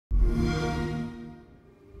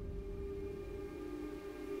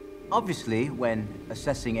Obviously, when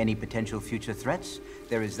assessing any potential future threats,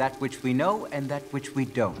 there is that which we know and that which we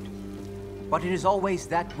don't. But it is always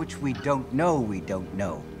that which we don't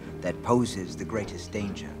know that poses the greatest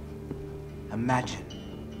danger. Imagine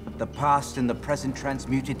the past and the present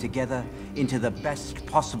transmuted together into the best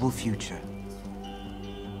possible future.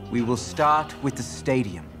 We will start with the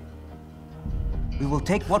stadium. We will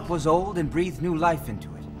take what was old and breathe new life into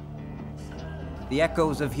it. The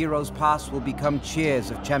echoes of heroes' past will become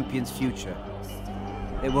cheers of champions' future.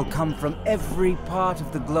 They will come from every part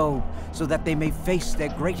of the globe so that they may face their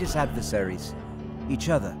greatest adversaries, each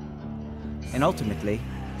other, and ultimately,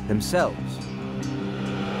 themselves.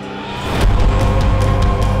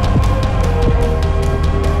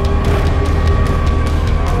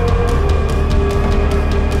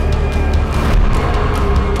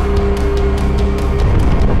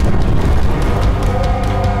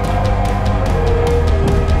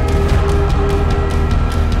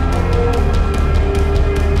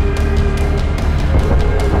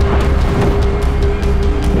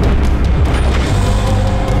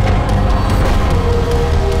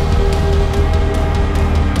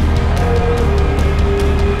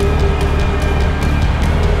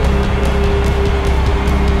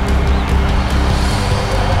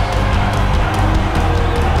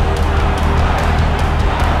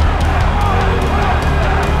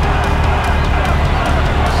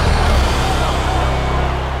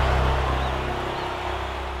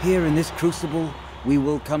 Here in this crucible, we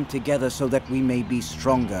will come together so that we may be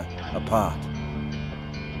stronger apart.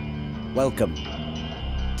 Welcome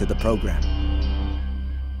to the program.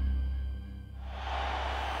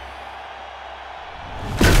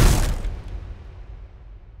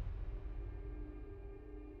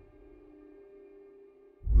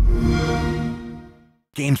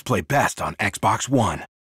 Games play best on Xbox One.